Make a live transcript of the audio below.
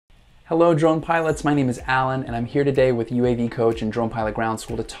Hello drone pilots, my name is Alan and I'm here today with UAV Coach and Drone Pilot Ground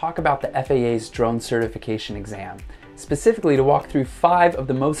School to talk about the FAA's drone certification exam. Specifically to walk through 5 of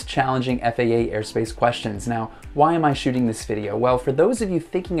the most challenging FAA airspace questions. Now, why am I shooting this video? Well, for those of you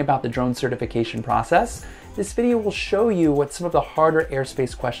thinking about the drone certification process, this video will show you what some of the harder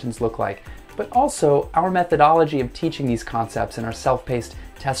airspace questions look like, but also our methodology of teaching these concepts in our self-paced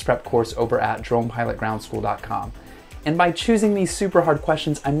test prep course over at dronepilotgroundschool.com. And by choosing these super hard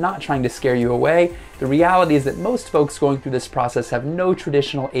questions, I'm not trying to scare you away. The reality is that most folks going through this process have no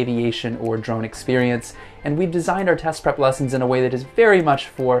traditional aviation or drone experience, and we've designed our test prep lessons in a way that is very much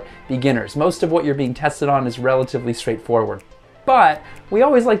for beginners. Most of what you're being tested on is relatively straightforward. But we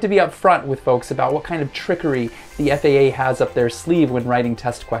always like to be upfront with folks about what kind of trickery the FAA has up their sleeve when writing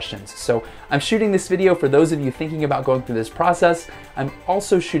test questions. So I'm shooting this video for those of you thinking about going through this process. I'm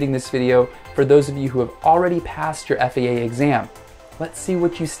also shooting this video for those of you who have already passed your FAA exam. Let's see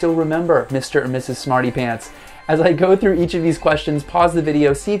what you still remember, Mr. or Mrs. Smarty Pants. As I go through each of these questions, pause the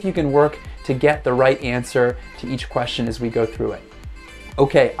video, see if you can work to get the right answer to each question as we go through it.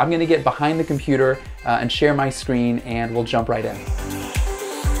 Okay, I'm gonna get behind the computer and share my screen and we'll jump right in.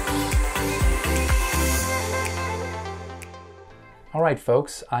 All right,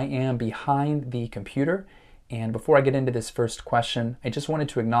 folks, I am behind the computer. And before I get into this first question, I just wanted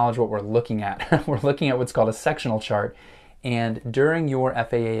to acknowledge what we're looking at. We're looking at what's called a sectional chart. And during your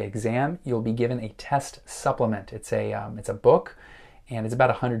FAA exam, you'll be given a test supplement. It's a book and it's about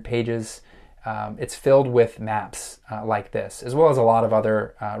 100 pages. It's filled with maps like this, as well as a lot of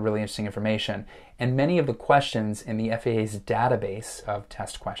other really interesting information. And many of the questions in the FAA's database of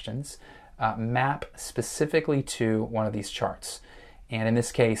test questions map specifically to one of these charts. And in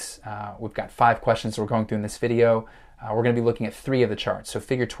this case, we've got 5 questions we're going through in this video. We're going to be looking at 3 of the charts. So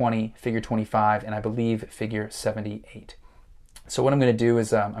figure 20, figure 25, and I believe figure 78. So what I'm going to do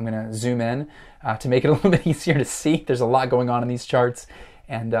is I'm going to zoom in to make it a little bit easier to see. There's a lot going on in these charts.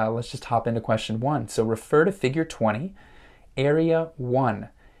 And let's just hop into question 1. So refer to figure 20, area 1.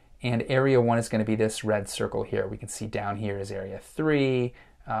 And area 1 is going to be this red circle here. We can see down here is area 3,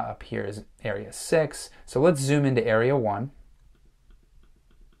 up here is area 6. So let's zoom into area 1.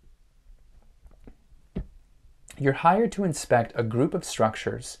 You're hired to inspect a group of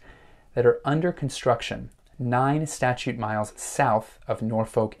structures that are under construction 9 statute miles south of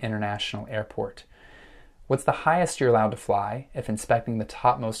Norfolk International Airport. What's the highest you're allowed to fly if inspecting the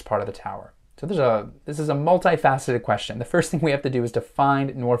topmost part of the tower? So this is a multifaceted question. The first thing we have to do is to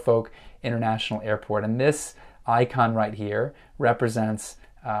find Norfolk International Airport. And this icon right here represents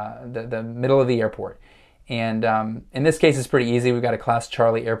the middle of the airport. And in this case, it's pretty easy. We've got a Class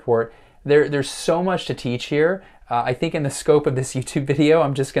Charlie airport. There's so much to teach here. I think in the scope of this YouTube video,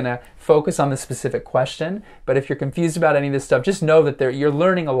 I'm just going to focus on the specific question. But if you're confused about any of this stuff, just know that you're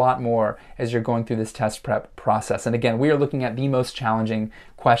learning a lot more as you're going through this test prep process. And again, we are looking at the most challenging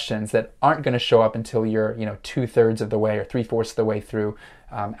questions that aren't going to show up until you're 2/3 of the way or 3/4 of the way through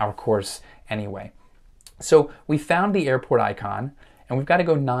our course anyway. So we found the airport icon, and we've got to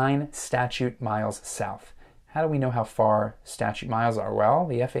go 9 statute miles south. How do we know how far statute miles are? Well,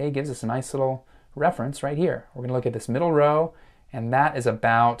 the FAA gives us a nice little reference right here. We're going to look at this middle row, and that is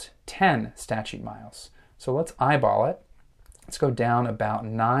about 10 statute miles. So let's eyeball it. Let's go down about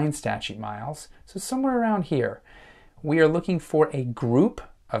 9 statute miles. So somewhere around here. We are looking for a group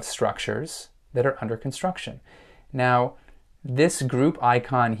of structures that are under construction. Now, this group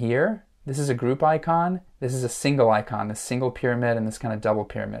icon here, this is a group icon. This is a single icon, this single pyramid and this kind of double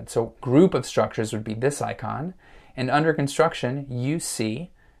pyramid. So group of structures would be this icon. And under construction, UC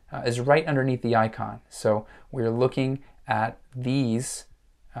is right underneath the icon. So we're looking at these,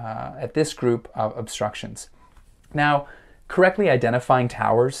 at this group of obstructions. Now, correctly identifying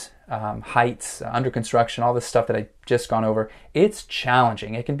towers, heights, under construction, all this stuff that I just gone over, it's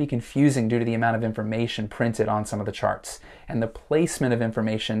challenging. It can be confusing due to the amount of information printed on some of the charts. And the placement of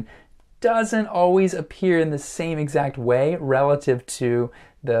information doesn't always appear in the same exact way relative to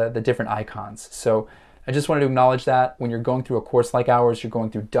the different icons. So I just wanted to acknowledge that when you're going through a course like ours, you're going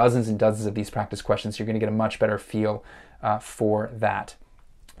through dozens and dozens of these practice questions, you're going to get a much better feel for that.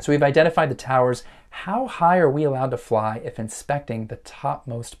 So we've identified the towers. How high are we allowed to fly if inspecting the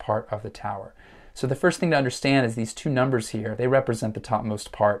topmost part of the tower? So the first thing to understand is these 2 numbers here, they represent the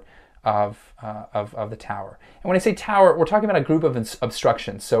topmost part of the tower. And when I say tower, we're talking about a group of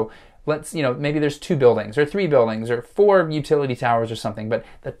obstructions. So let's, maybe there's 2 buildings or 3 buildings or 4 utility towers or something, but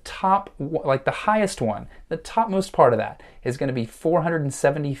the top, like the highest one, the topmost part of that is going to be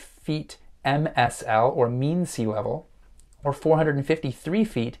 470 feet MSL or mean sea level, or 453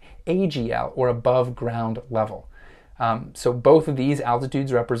 feet AGL or above ground level. So both of these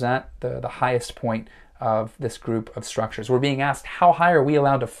altitudes represent the highest point of this group of structures. We're being asked, how high are we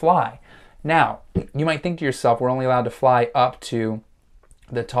allowed to fly? Now, you might think to yourself, we're only allowed to fly up to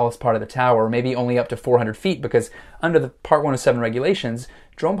the tallest part of the tower, or maybe only up to 400 feet, because under the Part 107 regulations,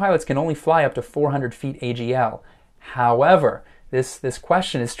 drone pilots can only fly up to 400 feet AGL. However, this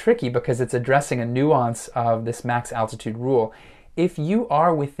question is tricky because it's addressing a nuance of this max altitude rule. If you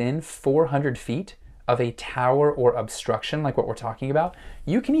are within 400 feet of a tower or obstruction, like what we're talking about,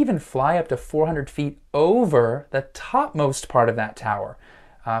 you can even fly up to 400 feet over the topmost part of that tower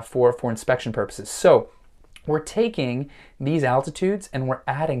for inspection purposes. So we're taking these altitudes and we're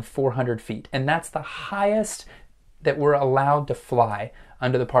adding 400 feet, and that's the highest that we're allowed to fly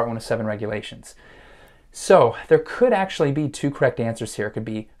under the Part 107 regulations. So there could actually be two correct answers here. It could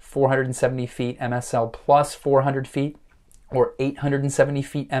be 470 feet MSL plus 400 feet, or 870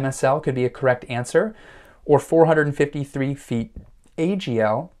 feet MSL could be a correct answer, or 453 feet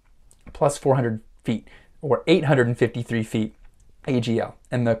AGL plus 400 feet, or 853 feet AGL.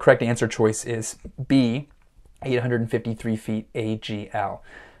 And the correct answer choice is B, 853 feet AGL.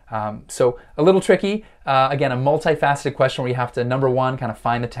 So a little tricky. Again, a multifaceted question where you have to, number one, kind of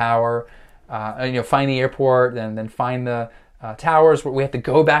find the tower, find the airport, and then find the towers. We have to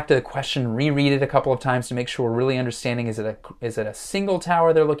go back to the question, reread it a couple of times to make sure we're really understanding, is it a single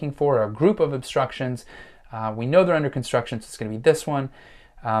tower they're looking for, or a group of obstructions? We know they're under construction, so it's going to be this one.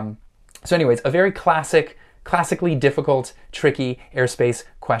 So anyways, a very classically difficult, tricky airspace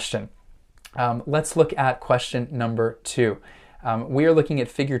question. Let's look at question number 2. We are looking at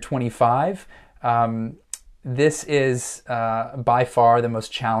figure 25. This is by far the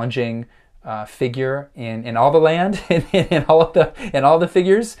most challenging figure in all the land, in all the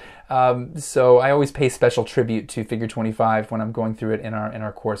figures. So I always pay special tribute to figure 25 when I'm going through it in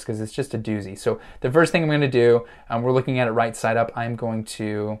our course, because it's just a doozy. So the first thing I'm going to do, we're looking at it right side up. I'm going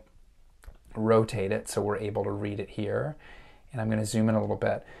to rotate it so we're able to read it here, and I'm going to zoom in a little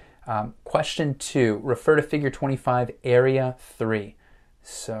bit. Question 2, refer to figure 25, area 3.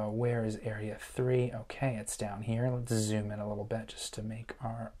 So where is area 3? Okay, it's down here. Let's zoom in a little bit just to make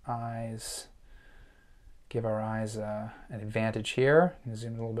give our eyes an advantage here.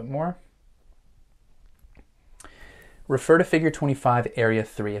 Zoom in a little bit more. Refer to figure 25, area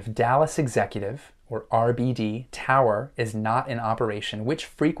 3. If Dallas Executive, or RBD, tower is not in operation, which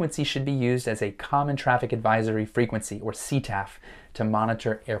frequency should be used as a Common Traffic Advisory Frequency, or CTAF, to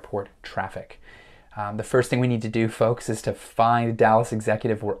monitor airport traffic? The first thing we need to do, folks, is to find Dallas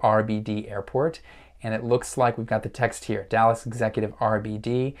Executive, or RBD Airport. And it looks like we've got the text here, Dallas Executive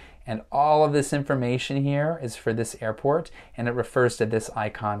RBD, and all of this information here is for this airport, and it refers to this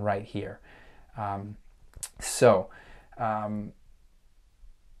icon right here.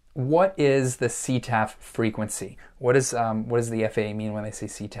 What is the CTAF frequency? What does the FAA mean when they say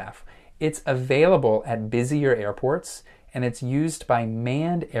CTAF? It's available at busier airports, and it's used by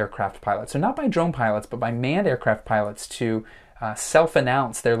manned aircraft pilots. So not by drone pilots, but by manned aircraft pilots to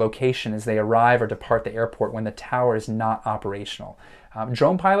self-announce their location as they arrive or depart the airport when the tower is not operational.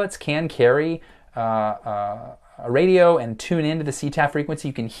 Drone pilots can carry a radio and tune into the CTAF frequency.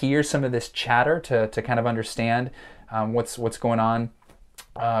 You can hear some of this chatter to kind of understand what's going on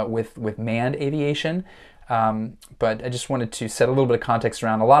with manned aviation. But I just wanted to set a little bit of context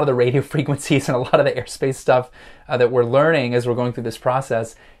around a lot of the radio frequencies and a lot of the airspace stuff that we're learning as we're going through this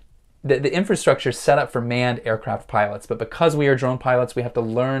process. The infrastructure is set up for manned aircraft pilots, but because we are drone pilots, we have to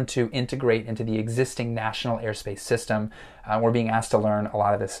learn to integrate into the existing national airspace system. We're being asked to learn a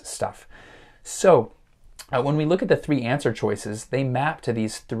lot of this stuff. So when we look at the 3 answer choices, they map to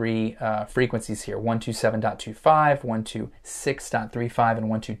these 3 frequencies here, 127.25, 126.35, and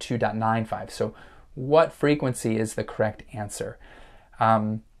 122.95. So what frequency is the correct answer?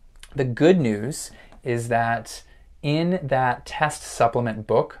 The good news is that in that test supplement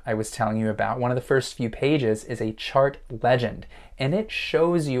book I was telling you about, one of the first few pages is a chart legend, and it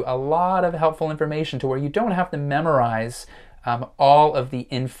shows you a lot of helpful information to where you don't have to memorize all of the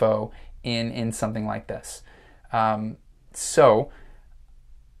info in something like this. So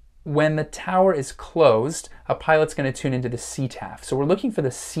when the tower is closed, a pilot's going to tune into the CTAF. So we're looking for the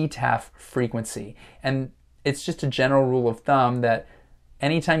CTAF frequency, and it's just a general rule of thumb that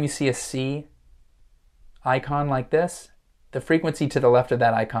anytime you see a C icon like this, the frequency to the left of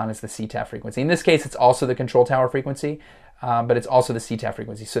that icon is the CTAF frequency. In this case, it's also the control tower frequency, but it's also the CTAF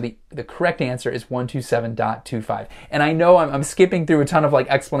frequency. So the correct answer is 127.25. And I know I'm skipping through a ton of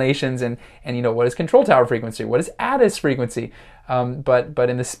explanations and what is control tower frequency? What is ATIS frequency? But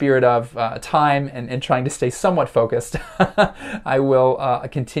in the spirit of time and trying to stay somewhat focused, I will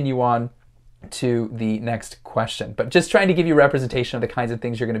continue on to the next question. But just trying to give you a representation of the kinds of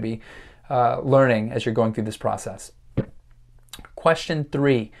things you're going to be learning as you're going through this process. Question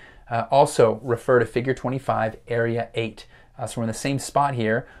 3, also refer to figure 25, area 8. So we're in the same spot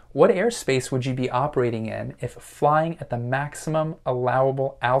here. What airspace would you be operating in if flying at the maximum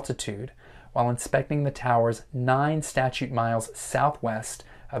allowable altitude while inspecting the towers 9 statute miles southwest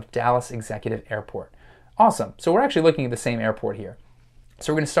of Dallas Executive Airport? Awesome. So we're actually looking at the same airport here.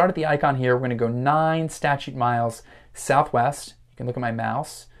 So we're going to start at the icon here. We're going to go 9 statute miles southwest. You can look at my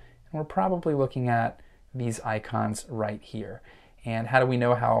mouse. And we're probably looking at these icons right here. And how do we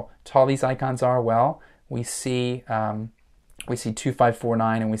know how tall these icons are? Well, we see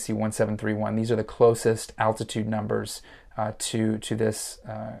 2549 and we see 1731. These are the closest altitude numbers to this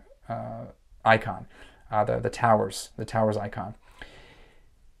icon, the towers icon.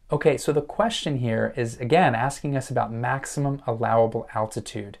 Okay, so the question here is, again, asking us about maximum allowable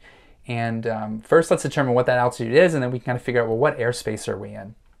altitude. And first, let's determine what that altitude is, and then we can kind of figure out, well, what airspace are we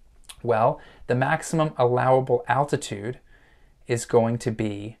in? Well, the maximum allowable altitude is going to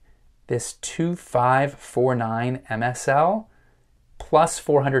be this 2549 MSL plus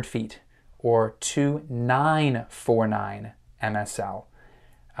 400 feet, or 2949 MSL.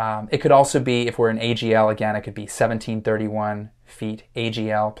 It could also be, if we're in AGL, again, it could be 1731 feet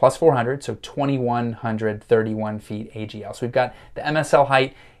AGL plus 400, so 2131 feet AGL. So we've got the MSL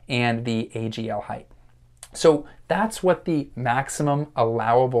height and the AGL height. So that's what the maximum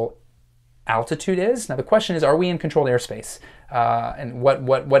allowable altitude is. Now the question is, are we in controlled airspace? And what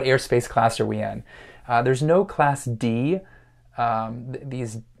airspace class are we in? There's no class D.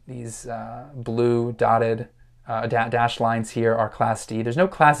 These blue dotted dashed lines here are class D. There's no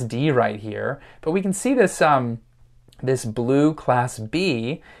class D right here, but we can see this this blue class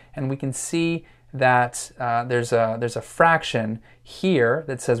B, and we can see that there's a fraction here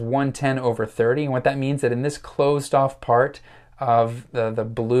that says 110/30, and what that means that in this closed off part of the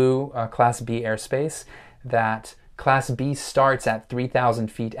blue class B airspace, that class B starts at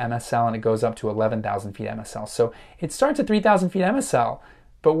 3,000 feet MSL and it goes up to 11,000 feet MSL. So it starts at 3,000 feet MSL,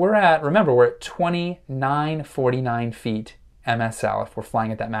 but remember, we're at 2949 feet MSL if we're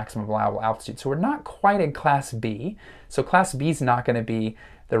flying at that maximum allowable altitude. So we're not quite in class B. So class B is not going to be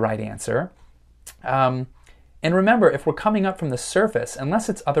the right answer. And remember, if we're coming up from the surface, unless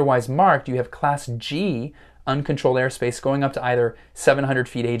it's otherwise marked, you have class G, uncontrolled airspace, going up to either 700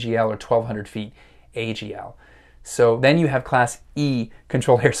 feet AGL or 1,200 feet AGL. So then you have class E,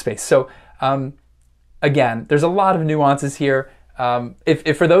 controlled airspace. So again, there's a lot of nuances here.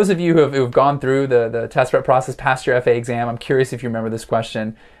 If for those of you who have gone through the test prep process, passed your FAA exam, I'm curious if you remember this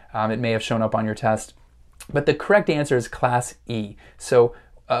question. It may have shown up on your test. But the correct answer is class E. So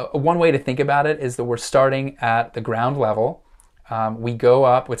one way to think about it is that we're starting at the ground level. We go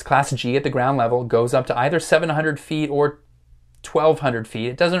up, it's class G at the ground level, goes up to either 700 feet or 1,200 feet.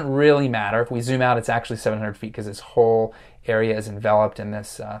 It doesn't really matter. If we zoom out, it's actually 700 feet because this whole area is enveloped in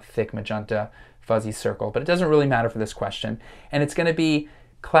this thick magenta fuzzy circle. But it doesn't really matter for this question. And it's going to be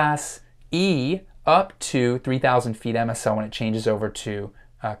class E up to 3,000 feet MSL when it changes over to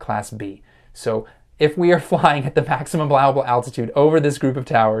class B. So if we are flying at the maximum allowable altitude over this group of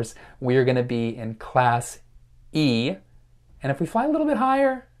towers, we are going to be in class E. And if we fly a little bit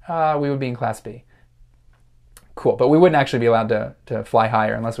higher, we would be in class B. Cool, but we wouldn't actually be allowed to fly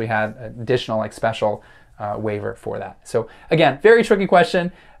higher unless we had additional special waiver for that. So again, very tricky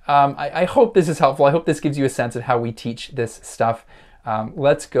question. I hope this is helpful. I hope this gives you a sense of how we teach this stuff.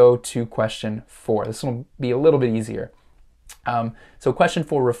 Let's go to question 4. This will be a little bit easier. So question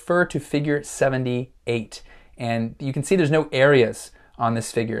 4, refer to figure 78. And you can see there's no areas on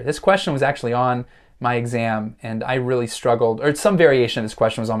this figure. This question was actually on my exam, and I really struggled, or some variation of this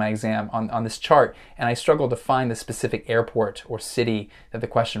question was on my exam on this chart, and I struggled to find the specific airport or city that the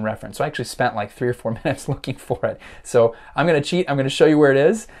question referenced. So I actually spent like 3 or 4 minutes looking for it. So I'm going to cheat. I'm going to show you where it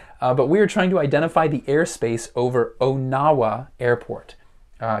is. But we are trying to identify the airspace over Onawa Airport,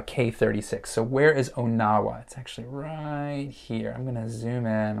 K36. So where is Onawa? It's actually right here. I'm going to zoom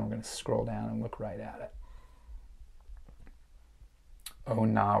in. I'm going to scroll down and look right at it.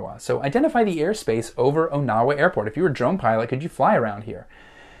 Onawa. So identify the airspace over Onawa Airport. If you were a drone pilot, could you fly around here?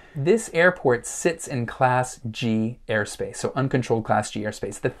 This airport sits in Class G airspace, so uncontrolled Class G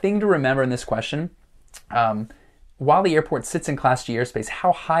airspace. The thing to remember in this question, while the airport sits in Class G airspace,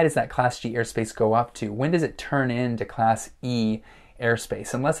 how high does that Class G airspace go up to? When does it turn into Class E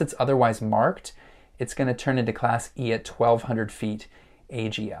airspace? Unless it's otherwise marked, it's going to turn into Class E at 1,200 feet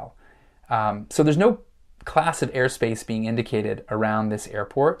AGL. So there's no class of airspace being indicated around this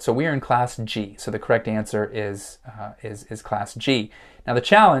airport. So we are in class G. So the correct answer is class G. Now the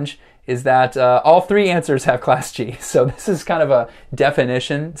challenge is that all three answers have class G. So this is kind of a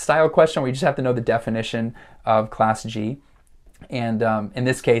definition style question where you just have to know the definition of class G. And in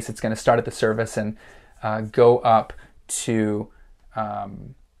this case, it's going to start at the surface and go up to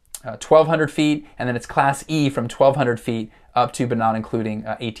 1,200 feet, and then it's class E from 1,200 feet up to, but not including,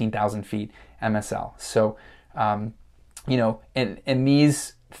 18,000 feet MSL. So, you know, in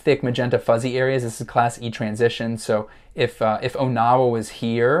these thick magenta fuzzy areas, this is class E transition. So if Onawa was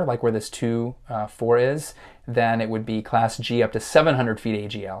here, like where this 4 is, then it would be class G up to 700 feet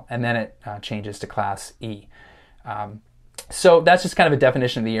AGL, and then it changes to class E. So that's just kind of a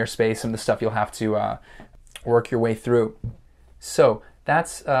definition of the airspace, some of the stuff you'll have to work your way through. So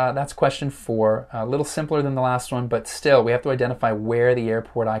that's question 4, a little simpler than the last one, but still we have to identify where the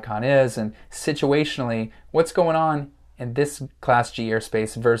airport icon is and situationally what's going on in this class G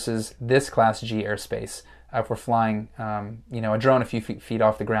airspace versus this class G airspace. If we're flying, you know, a drone a few feet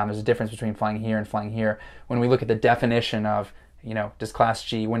off the ground, there's a difference between flying here and flying here. When we look at the definition of, you know, does class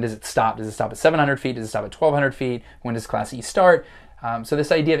G, when does it stop? Does it stop at 700 feet? Does it stop at 1,200 feet? When does class E start? So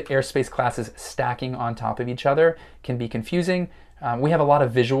this idea of airspace classes stacking on top of each other can be confusing. We have a lot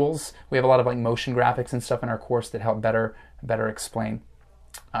of visuals. We have a lot of like motion graphics and stuff in our course that help better explain.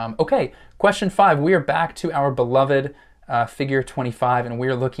 Okay, question 5. We are back to our beloved figure 25, and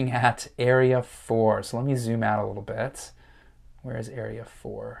we're looking at area 4. So let me zoom out a little bit. Where is area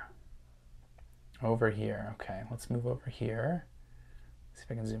 4? Over here. Okay, let's move over here. See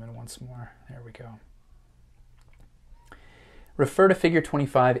if I can zoom in once more. There we go. Refer to figure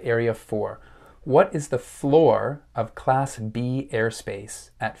 25, area 4. What is the floor of Class B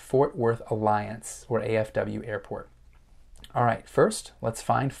airspace at Fort Worth Alliance, or AFW Airport? All right, first, let's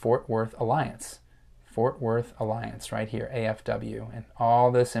find Fort Worth Alliance. Fort Worth Alliance, right here, AFW. And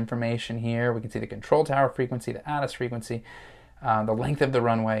all this information here, we can see the control tower frequency, the ATIS frequency, the length of the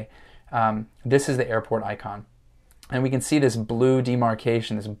runway. This is the airport icon. And we can see this blue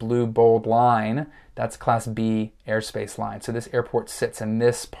demarcation, this blue bold line, that's Class B airspace line. So this airport sits in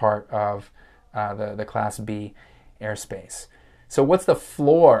this part of the Class B airspace. So what's the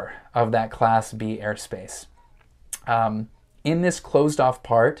floor of that Class B airspace? In this closed off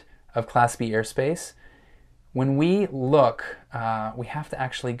part of Class B airspace, when we look, we have to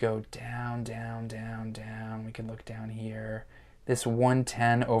actually go down, down, down, down. We can look down here. This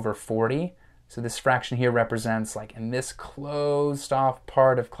 110/40. So this fraction here represents like in this closed off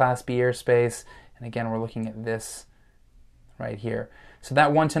part of Class B airspace. And again, we're looking at this right here. So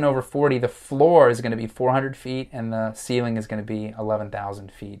that 110/40, the floor is going to be 400 feet and the ceiling is going to be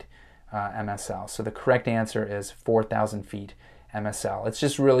 11,000 feet MSL. So the correct answer is 4,000 feet MSL. It's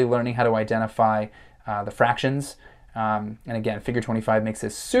just really learning how to identify the fractions. And again, figure 25 makes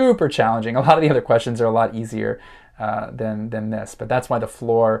this super challenging. A lot of the other questions are a lot easier than this, but that's why the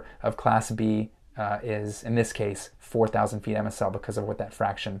floor of Class B is, in this case, 4,000 feet MSL because of what that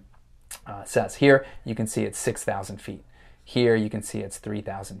fraction says. Here, you can see it's 6,000 feet. Here, you can see it's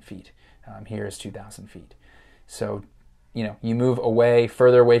 3,000 feet. Here is 2,000 feet. So, you know, you move away,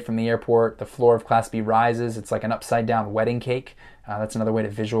 further away from the airport, the floor of Class B rises. It's like an upside down wedding cake. That's another way to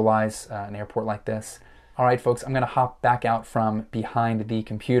visualize an airport like this. All right, folks, I'm going to hop back out from behind the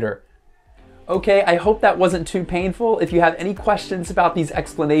computer. Okay, I hope that wasn't too painful. If you have any questions about these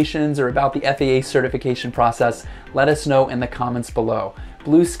explanations or about the FAA certification process, let us know in the comments below.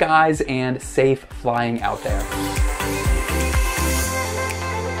 Blue skies and safe flying out there.